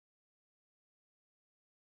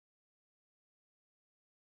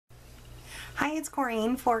Hi, it's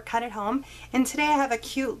Corinne for Cut at Home, and today I have a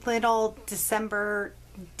cute little December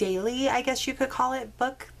daily, I guess you could call it,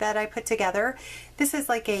 book that I put together. This is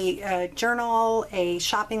like a journal, a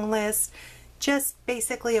shopping list, just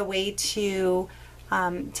basically a way to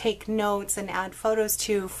take notes and add photos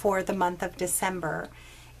to for the month of December.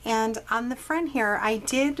 And on the front here, I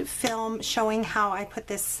did film showing how I put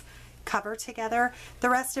this cover together. The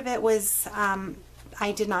rest of it was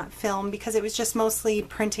I did not film because it was just mostly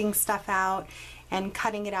printing stuff out and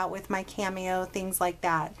cutting it out with my Cameo, things like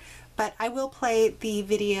that. But I will play the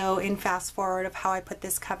video in fast forward of how I put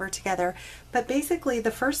this cover together. But basically the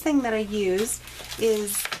first thing that I used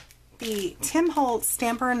is the Tim Holtz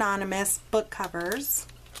Stamper Anonymous book covers.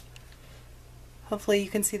 Hopefully you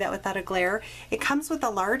can see that without a glare. It comes with a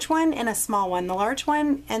large one and a small one. The large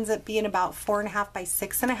one ends up being about 4.5 by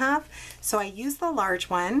 6.5. So I used the large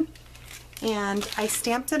one. And I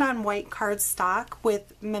stamped it on white cardstock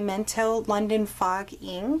with Memento London Fog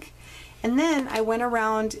ink. And then I went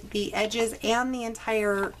around the edges and the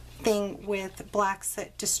entire thing with Black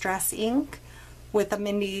Soot Distress ink with a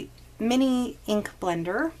mini ink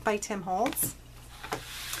blender by Tim Holtz.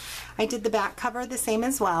 I did the back cover the same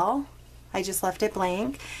as well. I just left it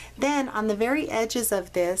blank. Then on the very edges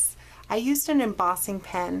of this, I used an embossing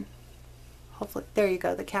pen. Hopefully, there you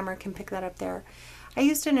go, the camera can pick that up there. I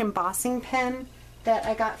used an embossing pen that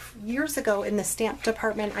I got years ago in the stamp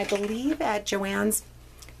department, I believe at Joann's,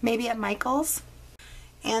 maybe at Michael's.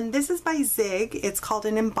 And this is by Zig. It's called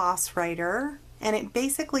an emboss writer, and it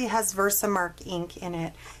basically has Versamark ink in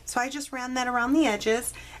it. So I just ran that around the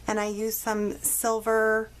edges, and I used some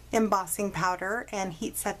silver embossing powder and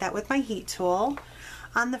heat set that with my heat tool.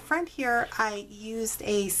 On the front here, I used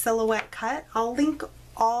a silhouette cut. I'll link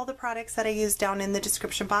all the products that I use down in the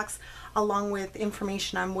description box, along with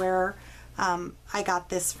information on where I got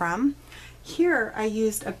this from. Here I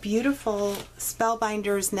used a beautiful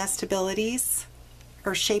Spellbinders Nestabilities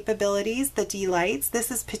or Shapeabilities, the D-Lites.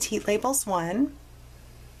 This is Petite Labels 1.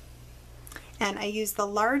 And I used the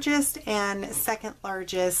largest and second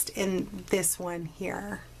largest in this one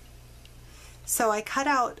here. So I cut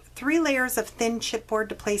out 3 layers of thin chipboard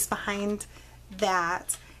to place behind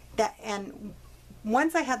that and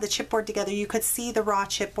once I had the chipboard together, you could see the raw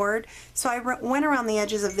chipboard. So I went around the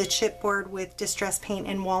edges of the chipboard with Distress Paint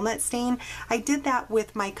and Walnut Stain. I did that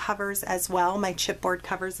with my covers as well, my chipboard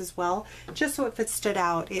covers as well, just so if it stood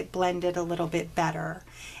out, it blended a little bit better.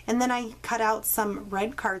 And then I cut out some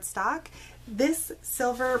red cardstock. This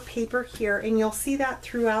silver paper here, and you'll see that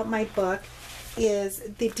throughout my book, is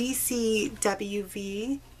the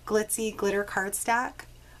DCWV Glitzy Glitter Cardstock.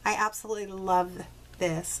 I absolutely love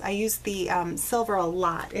this. I use the silver a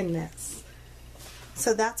lot in this.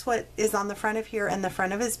 So that's what is on the front of here and the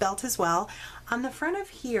front of his belt as well. On the front of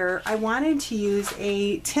here, I wanted to use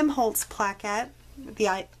a Tim Holtz plaquette,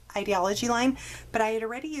 the Ideology line, but I had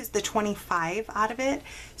already used the 25 out of it.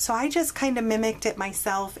 So I just kind of mimicked it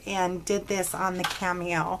myself and did this on the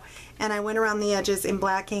Cameo. And I went around the edges in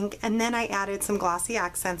black ink, and then I added some glossy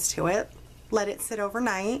accents to it, let it sit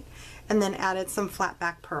overnight, and then added some flat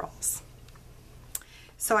back pearls.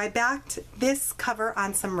 So I backed this cover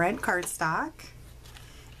on some red cardstock,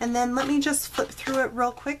 and then let me just flip through it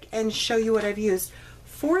real quick and show you what I've used.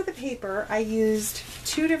 For the paper, I used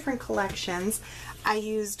 2 different collections. I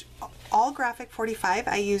used all graphic 45.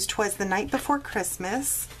 I used Twas the Night Before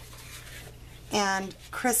Christmas and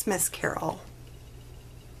Christmas Carol.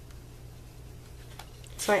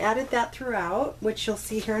 So I added that throughout, which you'll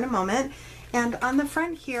see here in a moment. And on the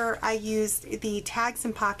front here, I used the tags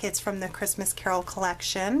and pockets from the Christmas Carol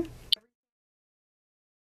collection.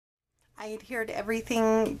 I adhered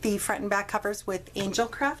everything, the front and back covers, with Angel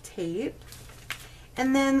Craft tape.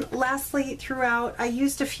 And then lastly, throughout, I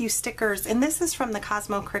used a few stickers, and this is from the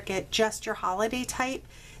Cosmo Cricut, Just Your Holiday type.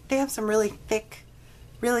 They have some really thick,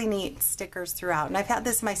 really neat stickers throughout. And I've had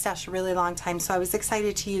this in my stash a really long time, so I was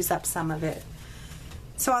excited to use up some of it.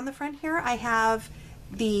 So on the front here, I have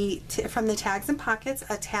from the tags and pockets,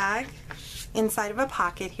 a tag inside of a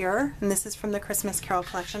pocket here, and this is from the Christmas Carol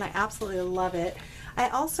collection. I absolutely love it. I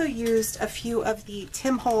also used a few of the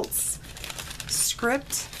Tim Holtz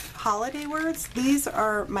script holiday words. These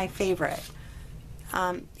are my favorite.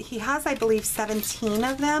 He has, I believe, 17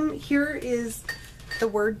 of them. Here is the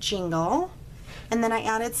word jingle, and then I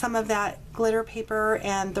added some of that glitter paper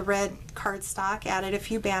and the red cardstock, added a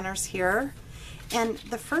few banners here. And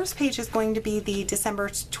the first page is going to be the December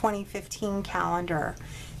 2015 calendar,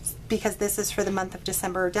 because this is for the month of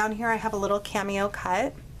December. Down here I have a little Cameo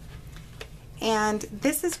cut. And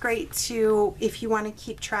this is great too if you want to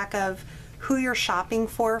keep track of who you're shopping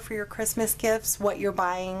for your Christmas gifts, what you're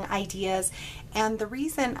buying, ideas. And the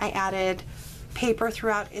reason I added paper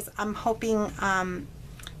throughout is I'm hoping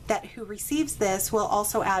that who receives this will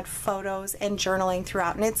also add photos and journaling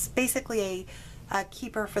throughout. And it's basically a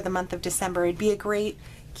keeper for the month of December. It'd be a great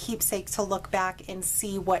keepsake to look back and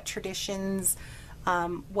see what traditions,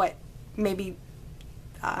 what maybe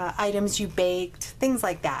items you baked, things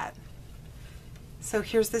like that. So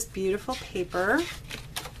here's this beautiful paper.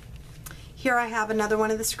 Here I have another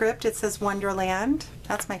one of the script. It says Wonderland.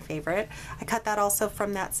 That's my favorite. I cut that also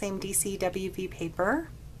from that same DCWV paper.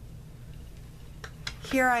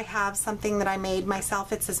 Here I have something that I made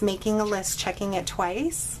myself. It says making a list, checking it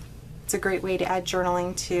twice. It's a great way to add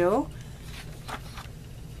journaling too.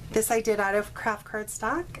 This I did out of craft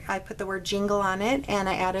cardstock. I put the word jingle on it and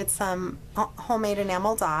I added some homemade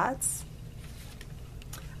enamel dots.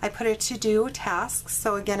 I put a to-do tasks,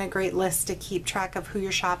 so again a great list to keep track of who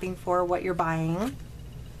you're shopping for, what you're buying.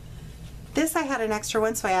 This I had an extra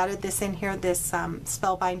one, so I added this in here, this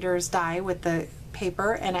Spellbinders die with the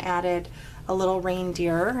paper, and I added a little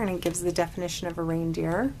reindeer, and it gives the definition of a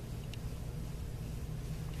reindeer.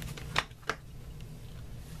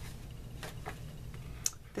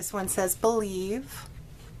 This one says believe.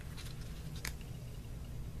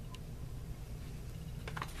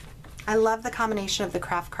 I love the combination of the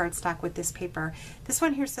craft cardstock with this paper. This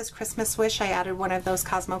one here says Christmas wish. I added one of those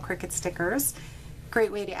Cosmo Cricut stickers.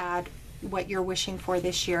 Great way to add what you're wishing for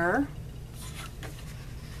this year.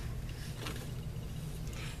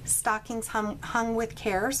 Stockings hung with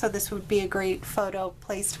care, so this would be a great photo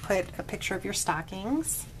place to put a picture of your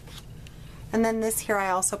stockings. And then this here I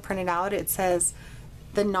also printed out. It says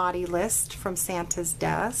the naughty list from Santa's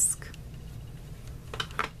desk.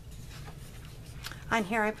 On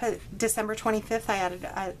here I put December 25th. I added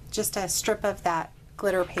just a strip of that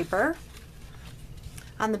glitter paper.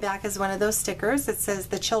 On the back is one of those stickers. It says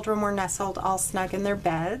the children were nestled all snug in their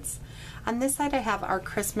beds. On this side I have our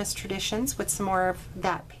Christmas traditions with some more of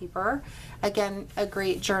that paper. Again, a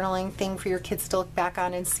great journaling thing for your kids to look back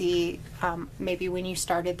on and see maybe when you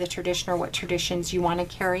started the tradition or what traditions you want to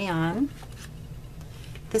carry on.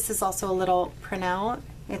 This is also a little printout.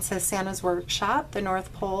 It says Santa's Workshop, the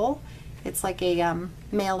North Pole. It's like a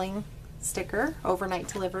mailing sticker, overnight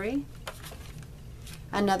delivery.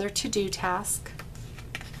 Another to-do task.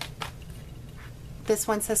 This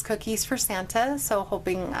one says cookies for Santa, so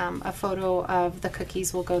hoping a photo of the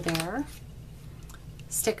cookies will go there.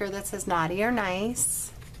 Sticker that says naughty or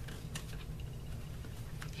nice.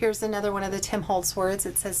 Here's another one of the Tim Holtz words.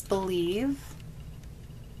 It says believe.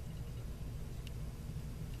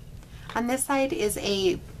 On this side is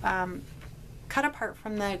a cut apart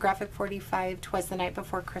from the Graphic 45 Twas the Night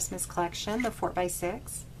Before Christmas collection, the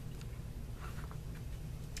 4x6.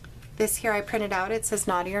 This here I printed out. It says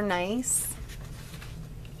naughty or nice.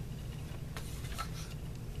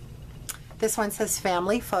 This one says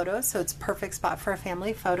family photo, so it's a perfect spot for a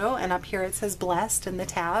family photo. And up here it says blessed in the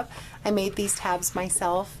tab. I made these tabs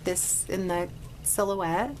myself, this in the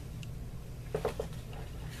silhouette.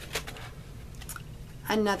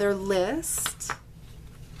 Another list.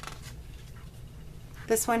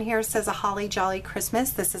 This one here says a holly jolly Christmas.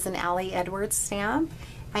 This is an Allie Edwards stamp.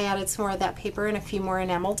 I added some more of that paper and a few more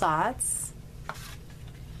enamel dots.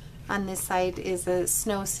 On this side is a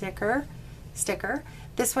snow sticker.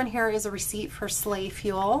 This one here is a receipt for sleigh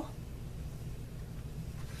fuel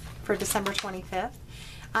for December 25th.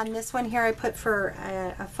 On this one here I put for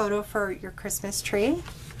a photo for your Christmas tree.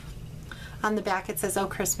 On the back it says oh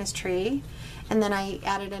Christmas tree. And then I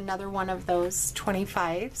added another one of those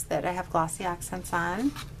 25s that I have glossy accents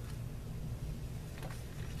on.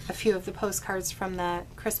 A few of the postcards from the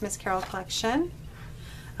Christmas Carol collection.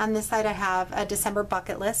 On this side I have a December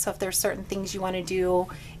bucket list, so if there's certain things you want to do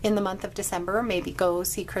in the month of December, maybe go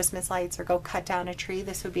see Christmas lights or go cut down a tree,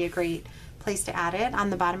 this would be a great place to add it. On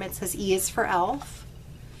the bottom it says E is for elf.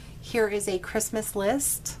 Here is a Christmas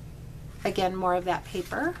list. Again, more of that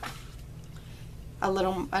paper.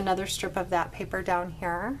 Another strip of that paper down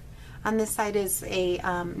here. On this side is a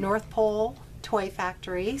North Pole Toy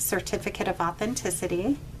Factory Certificate of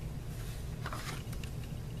Authenticity.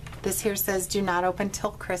 This here says do not open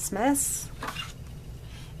till Christmas.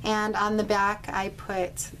 And on the back I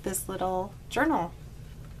put this little journal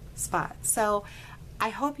spot. So I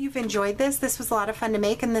hope you've enjoyed this. This was a lot of fun to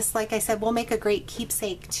make, and this, like I said, will make a great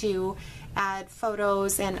keepsake to add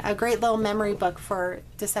photos and a great little memory book for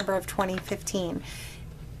December of 2015.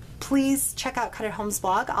 Please check out Cut at Home's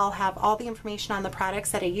blog. I'll have all the information on the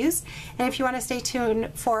products that I used. And if you want to stay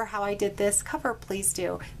tuned for how I did this cover, please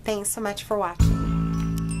do. Thanks so much for watching.